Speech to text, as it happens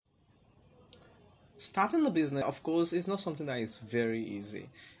Starting a business, of course, is not something that is very easy.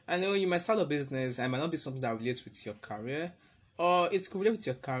 I know you might start a business and it might not be something that relates with your career, or it could relate with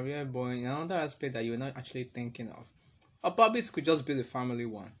your career, but in another aspect that you're not actually thinking of. Or probably it could just be the family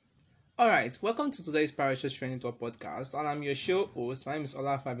one. Alright, welcome to today's Parachute Training Talk podcast, and I'm your show host. My name is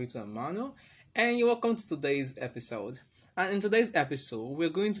Ola Fabito Amano, and you're welcome to today's episode. And in today's episode, we're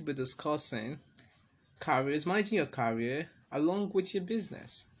going to be discussing careers, managing your career along with your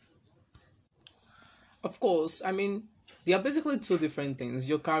business. Of course, they are basically two different things.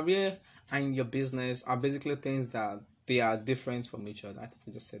 Your career and your business are basically things that they are different from each other. I think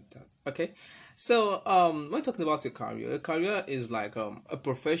I just said that. Okay. So, when talking about your career is like a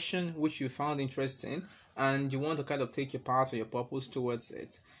profession which you found interesting and you want to kind of take your path or your purpose towards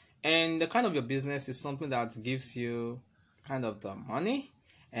it. And the kind of your business is something that gives you kind of the money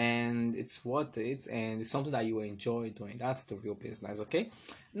and it's worth it and it's something that you enjoy doing. That's the real business, okay?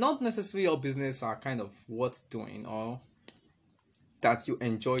 Not necessarily all business are kind of worth doing or that you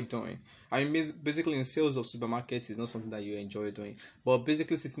enjoy doing. Basically, in sales of supermarkets is not something that you enjoy doing, but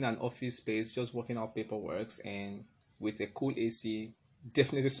basically sitting in an office space, just working out paperwork and with a cool AC,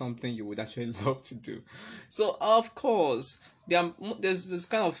 definitely something you would actually love to do. So, of course, there's this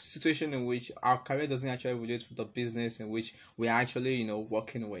kind of situation in which our career doesn't actually relate with the business in which we are actually,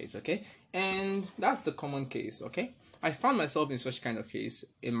 working with, okay? And that's the common case, okay? I found myself in such kind of case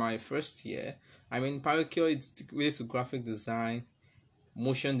in my first year. Paracure, it's related to graphic design,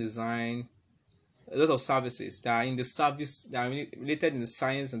 motion design, a lot of services that are in the service that are related in the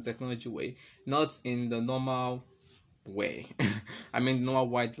science and technology way, not in the normal way. Normal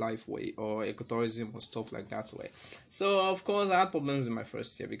wildlife way or ecotourism or stuff like that way. So of course I had problems in my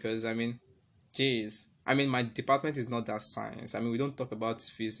first year because geez. My department is not that science. We don't talk about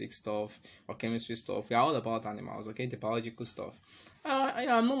physics stuff or chemistry stuff. We're all about animals, okay? The biological stuff.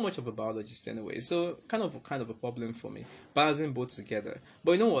 I'm not much of a biologist anyway, so kind of a problem for me balancing both together.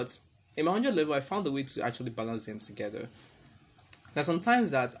 But you know what? In my 100 level, I found a way to actually balance them together. There's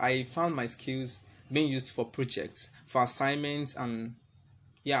sometimes that I found my skills being used for projects, for assignments, and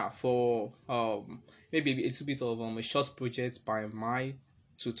yeah, for maybe a little bit of a short project by my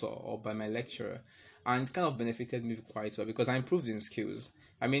tutor or by my lecturer, and it kind of benefited me quite well because I improved in skills.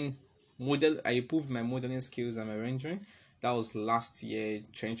 I mean, I improved my modeling skills and my rendering. That was last year,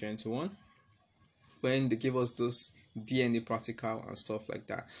 2021, when they gave us those DNA practical and stuff like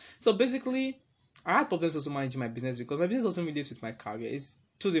that. So basically, I had problems also managing my business because my business doesn't relate with my career. It's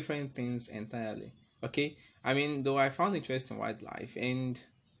two different things entirely. Okay, though I found interest in wildlife and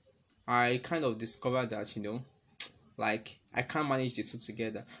I kind of discovered that, like I can't manage the two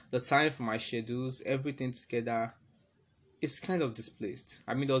together. The time for my schedules, everything together is kind of displaced.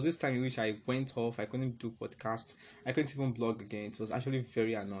 There was this time in which I went off, I couldn't do podcast, I couldn't even blog again. It was actually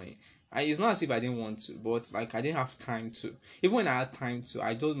very annoying. It's not as if I didn't want to, but like I didn't have time to. Even when I had time to,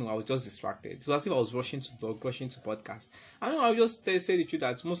 I don't know, I was just distracted. It was as if I was rushing to blog, rushing to podcast. I don't know, I'll just say the truth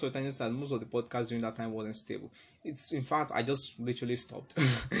that most of the times that most of the podcasts during that time wasn't stable. It's in fact I just literally stopped.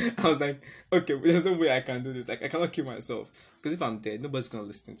 I was like, okay, there's no way I can do this. Like I cannot kill myself. Because if I'm dead, nobody's gonna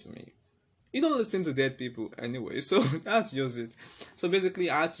listen to me. You don't listen to dead people anyway, so that's just it. So basically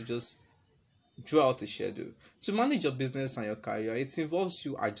I had to just draw out a schedule to manage your business and your career. It involves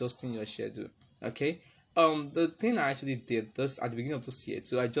you adjusting your schedule. Okay. The thing I actually did this at the beginning of this year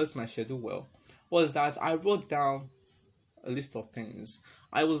to adjust my schedule well was that I wrote down a list of things.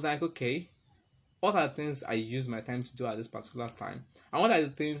 I was like, okay, what are the things I use my time to do at this particular time, and what are the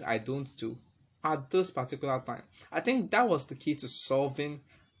things I don't do at this particular time. I think that was the key to solving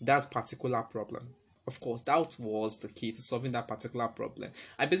that particular problem. Of course, that was the key to solving that particular problem.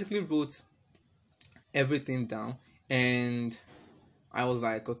 I basically wrote everything down and I was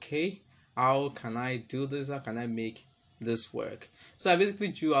like, okay, how can I do this? How can I make this work? So I basically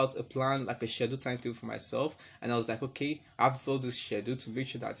drew out a plan, like a schedule timetable for myself, and I was like, okay, I have to follow this schedule to make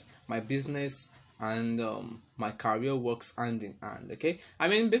sure that my business and my career works hand in hand. Okay,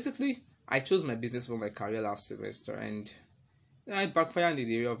 basically, I chose my business for my career last semester, and I backfired in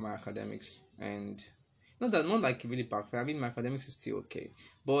the area of my academics, and not like really backfire. My academics is still okay,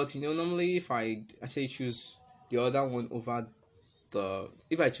 but normally if I actually choose the other one over the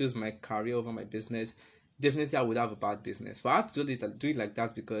if I choose my career over my business, definitely I would have a bad business. But I have to do it like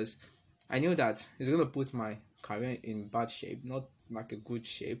that because I knew that it's gonna put my career in bad shape, not like a good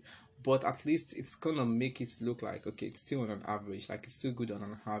shape, but at least it's gonna make it look like okay, it's still on an average, like it's still good on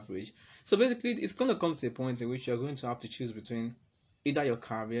an average. So basically, it's gonna come to a point in which you're going to have to choose between either your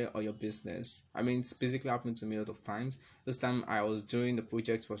career or your business. It's basically happened to me a lot of times. This time I was doing the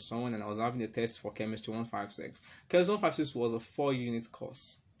project for someone and I was having a test for chemistry 156. Chemistry 156 was a 4 unit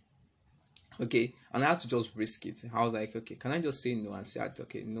course. Okay, and I had to just risk it. I was like, okay, can I just say no and say,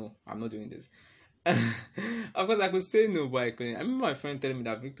 okay, no, I'm not doing this. Of course, I could say no, but I couldn't. I remember my friend telling me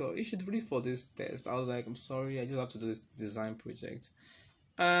that, Victor, you should read for this test. I was like, I'm sorry, I just have to do this design project.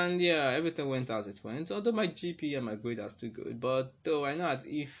 And yeah, everything went as it went. Although my GPA and my grade are still good, but though I know that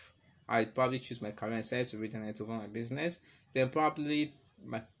if I probably choose my career and decide to read and it over my business, then probably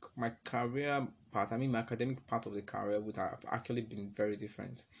my my career part, I mean my academic part of the career would have actually been very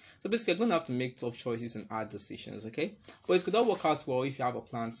different. So basically, you're gonna have to make tough choices and hard decisions, okay? But it could all work out well if you have a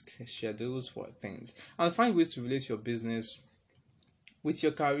plan, schedules for things, and find ways to relate your business with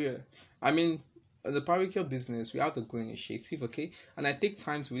your career. I mean, the parochial business, we have the Grow Initiative, okay? And I take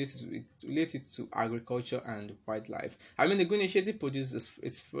time to relate it to agriculture and wildlife. I mean, the Grow Initiative produced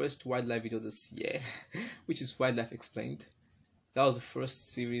its first wildlife video this year, which is Wildlife Explained. That was the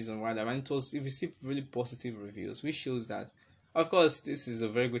first series on wildlife, and it received really positive reviews, which shows that, of course, this is a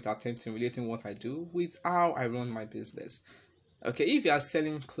very good attempt in relating what I do with how I run my business. Okay, if you are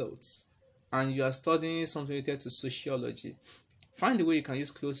selling clothes and you are studying something related to sociology, find a way you can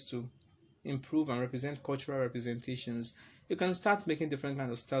use clothes to improve and represent cultural representations. You can start making different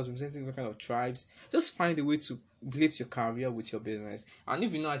kind of styles, representing different kind of tribes. Just find a way to relate your career with your business. And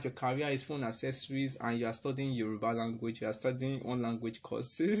if you know that your career is phone accessories and you are studying Yoruba language, you are studying one language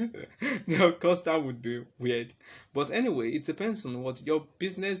courses, then of course that would be weird. But anyway, it depends on what your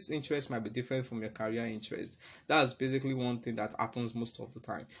business interest might be different from your career interest. That's basically one thing that happens most of the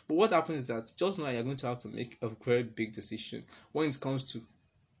time. But what happens is that just now you're going to have to make a very big decision when it comes to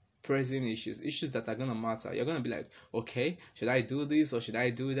pressing issues that are gonna matter. You're gonna be like, okay, should I do this or should I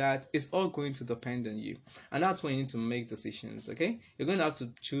do that? It's all going to depend on you, and that's when you need to make decisions. Okay, you're gonna have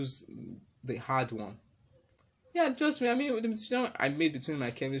to choose the hard one. Yeah, trust me. I mean, with the decision I made between my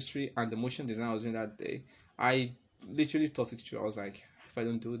chemistry and the motion design I was doing that day, I literally thought it through. I was like, if I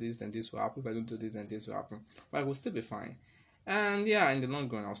don't do this, then this will happen. If I don't do this, then this will happen. But I will still be fine. And yeah, in the long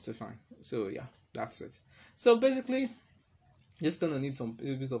run, I'll still fine. So yeah, that's it. So basically, just gonna need some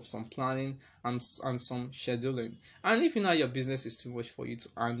a bit of some planning and some scheduling. And if you know your business is too much for you to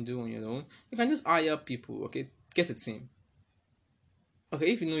undo on your own, you can just hire people. Okay, get a team.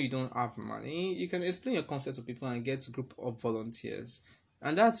 Okay, if you know you don't have money, you can explain your concept to people and get a group of volunteers,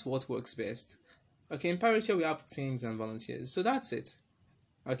 and that's what works best. Okay, in Parachair we have teams and volunteers, so that's it.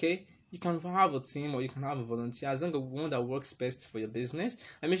 Okay, you can have a team or you can have a volunteer as long as one that works best for your business,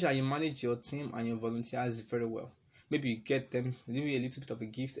 and make sure that you manage your team and your volunteers very well. Maybe you get them maybe a little bit of a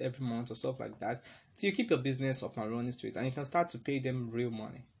gift every month or stuff like that, so you keep your business up and running straight, and you can start to pay them real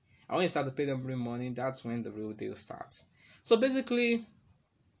money. And when you start to pay them real money, that's when the real deal starts. So basically,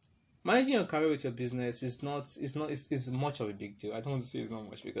 managing your career with your business is much of a big deal. I don't want to say it's not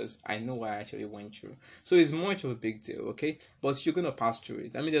much because I know what I actually went through. So it's much of a big deal, okay? But you're gonna pass through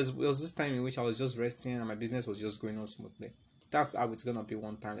it. I mean, there was this time in which I was just resting and my business was just going on smoothly. That's how it's gonna be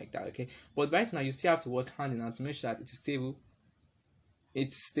one time like that, okay? But right now you still have to work hand in hand to make sure that it's stable.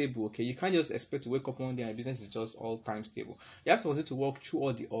 It's stable, okay? You can't just expect to wake up one day and your business is just all time stable. You have to continue to work through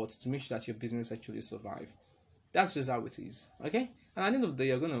all the odds to make sure that your business actually survive. That's just how it is, okay? And at the end of the day,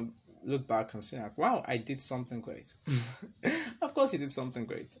 you're gonna look back and say, like, wow, I did something great. Of course, you did something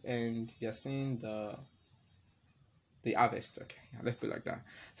great, and you're seeing the harvest. Okay, yeah, let's put it like that.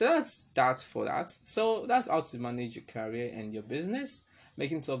 So that's that for that. So that's how to manage your career and your business,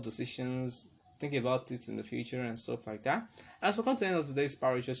 making tough decisions, thinking about it in the future and stuff like that. As for content of today's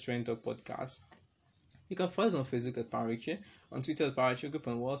Spiritual Strength Talk podcast, you can find us on Facebook at Parachi, on Twitter at Parachi Group,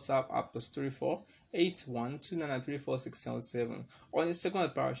 on WhatsApp at +348129934677, or on Instagram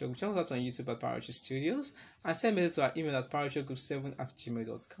at Parachi Group. Check us out on YouTube at Parachi Studios, and send me to our email at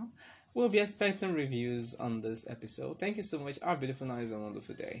parachigroup7@gmail.com. We'll be expecting reviews on this episode. Thank you so much. Have a beautiful night and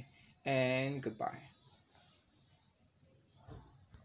wonderful day, and goodbye.